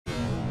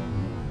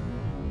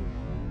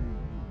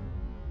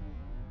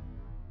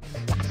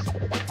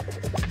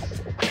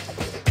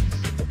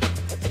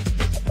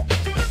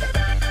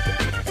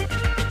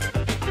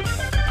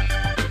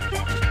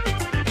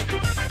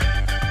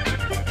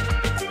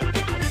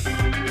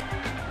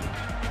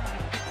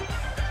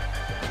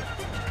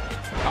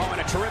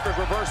terrific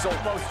reversal,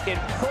 most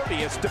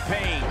impervious to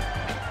pain.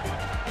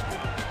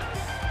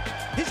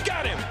 He's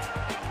got him.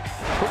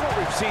 From what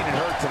we've seen and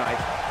heard tonight,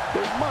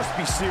 there must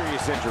be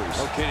serious injuries.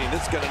 No kidding,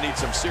 this is going to need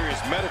some serious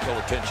medical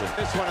attention.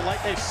 This one, and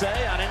like they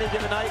say, on any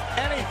given night,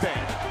 anything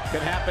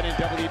can happen in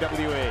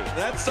WWE.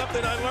 That's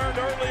something I learned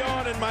early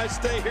on in my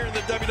stay here in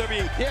the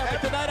WWE. Yeah,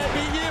 but tonight I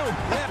beat you.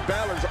 Matt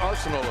Balor's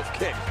arsenal of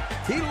kicks.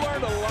 He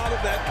learned a lot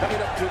of that coming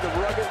up through the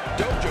rugged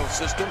dojo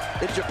system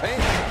in Japan.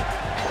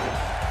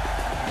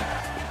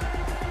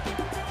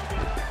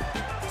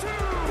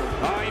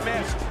 Oh, he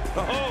missed.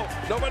 Oh,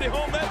 nobody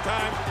home that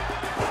time.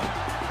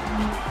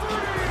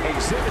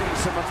 Exhibiting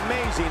some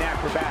amazing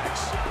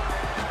acrobatics.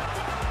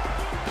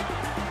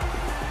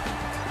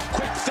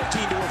 Quick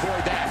thinking to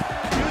avoid that.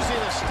 Using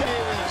a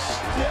stainless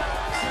step.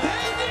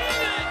 They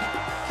did it!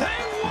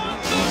 They won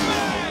the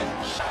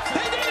match!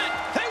 They did it!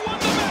 They won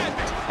the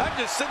match! I'm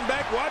just sitting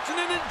back watching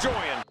and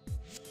enjoying.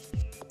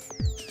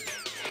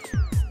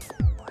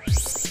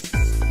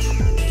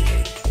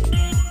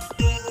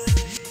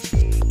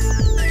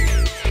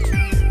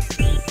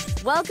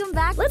 Welcome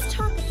back. Let's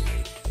talk.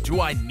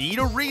 Do I need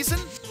a reason?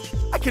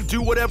 I can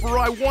do whatever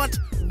I want,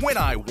 when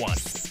I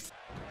want.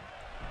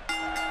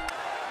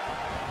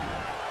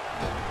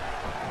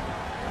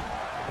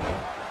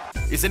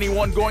 Is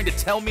anyone going to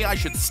tell me I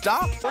should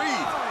stop? Breathe.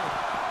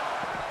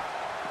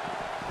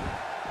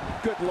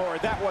 Good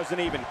Lord, that wasn't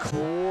even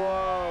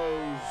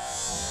close.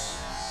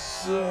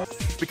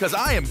 Because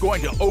I am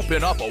going to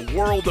open up a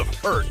world of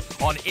hurt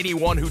on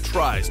anyone who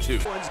tries to.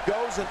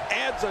 Goes and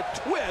adds a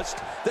twist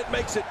that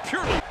makes it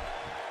purely.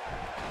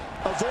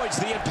 Avoids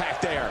the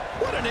impact there.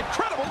 What an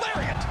incredible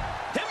lariat!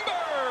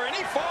 Timber, and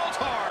he falls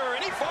hard,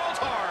 and he falls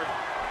hard.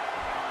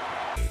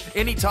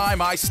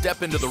 Anytime I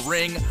step into the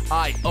ring,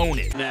 I own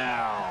it.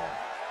 Now.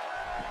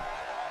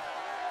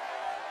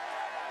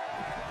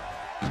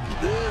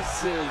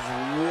 This is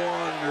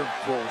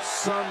wonderful.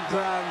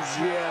 Sometimes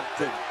you have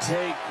to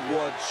take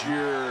what's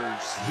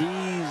yours.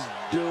 He's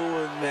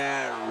doing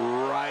that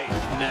right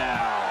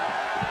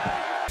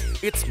now.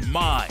 It's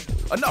mine.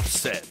 Enough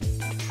said.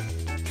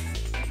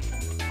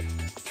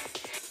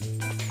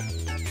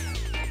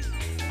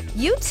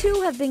 You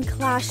two have been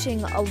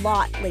clashing a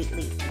lot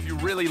lately. If you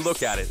really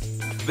look at it,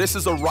 this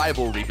is a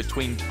rivalry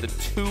between the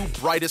two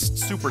brightest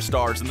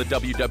superstars in the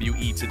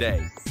WWE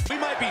today. We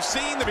might be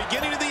seeing the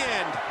beginning of the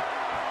end.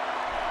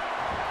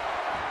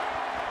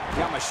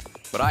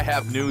 But I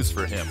have news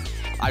for him.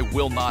 I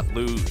will not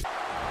lose.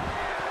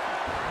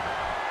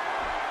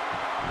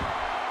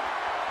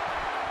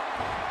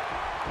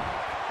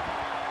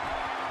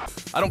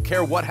 I don't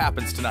care what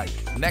happens tonight,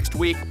 next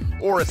week,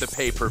 or at the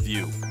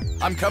pay-per-view.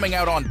 I'm coming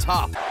out on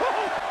top.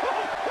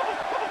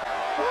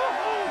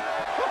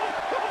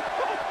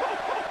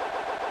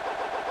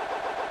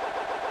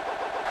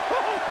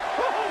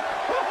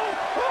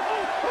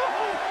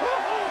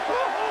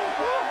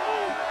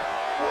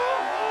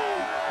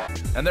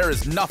 And there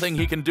is nothing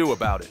he can do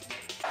about it.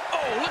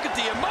 Oh, look at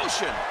the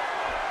emotion.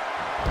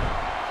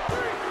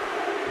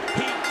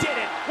 He did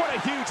it. What a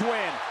huge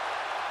win.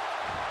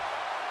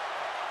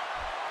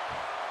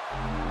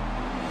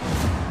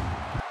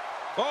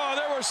 Oh,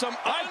 there were some,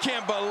 I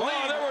can't believe.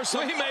 Oh, there were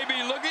some, we may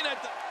be looking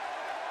at the...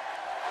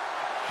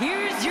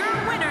 Here's your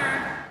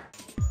winner.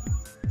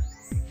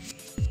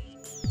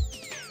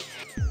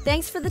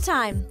 Thanks for the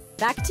time.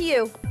 Back to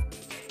you.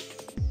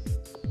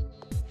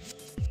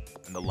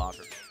 In the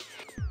locker.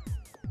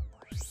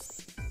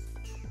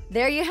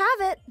 There you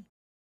have it.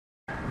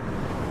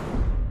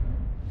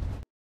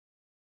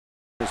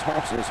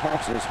 Horses,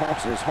 horses,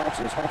 horses,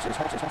 horses, horses,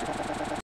 horses, horses, horses.